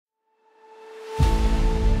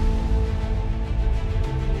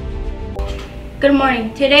Good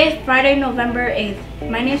morning. Today is Friday, November 8th.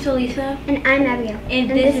 My name is Elisa. And I'm Abigail. And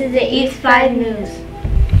this is the EAST5 News.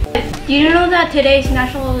 Do you know that today is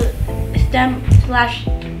National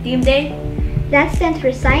STEM/Theme Day? That stands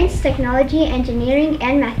for Science, Technology, Engineering,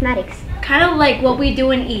 and Mathematics. Kind of like what we do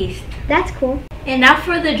in East. That's cool. And now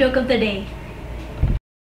for the joke of the day.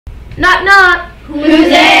 Knock knock. Who's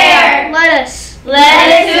there? Let us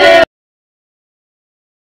in.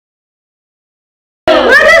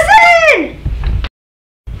 Let us in!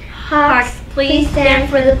 Hawks, please stand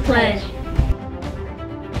for the pledge.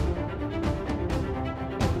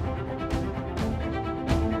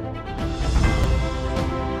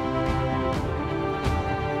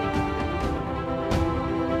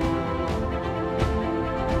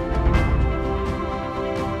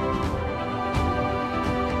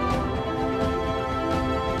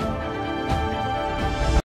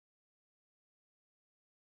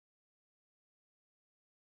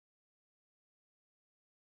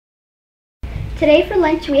 Today for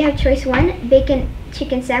lunch we have choice 1, bacon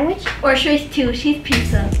chicken sandwich. Or choice 2, cheese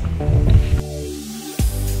pizza. But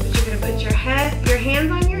you're going to put your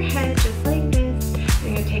hands on your head just like this.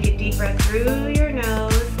 You're going to take a deep breath through your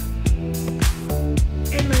nose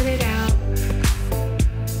and let it out.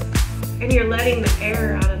 And you're letting the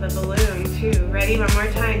air out of the balloon too. Ready? One more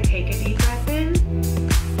time. Take a deep breath in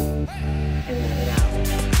and let it out.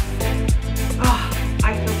 Oh,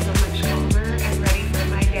 I feel so much calmer and ready for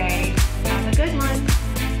my day. Have a good one.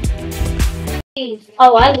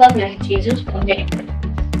 Oh, I love mac and cheese. It's okay.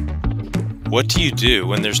 What do you do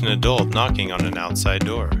when there's an adult knocking on an outside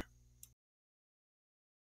door?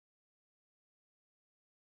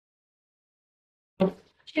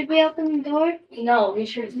 Should we open the door? No, we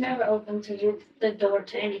should never open the door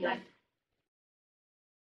to anybody.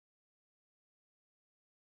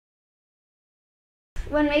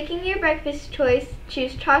 When making your breakfast choice,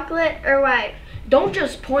 choose chocolate or white. Don't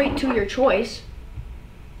just point to your choice.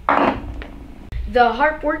 The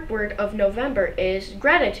heart word of November is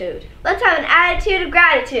gratitude. Let's have an attitude of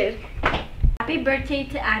gratitude. Happy birthday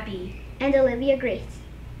to Abby. And Olivia Grace.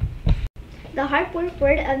 The heart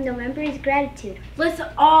word of November is gratitude. Let's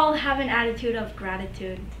all have an attitude of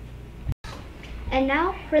gratitude. And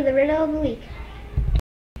now for the riddle of the week.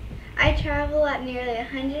 I travel at nearly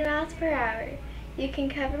 100 miles per hour. You can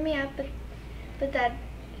cover me up, but that...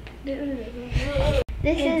 This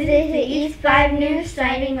is the EAST5 News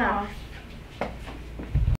signing off.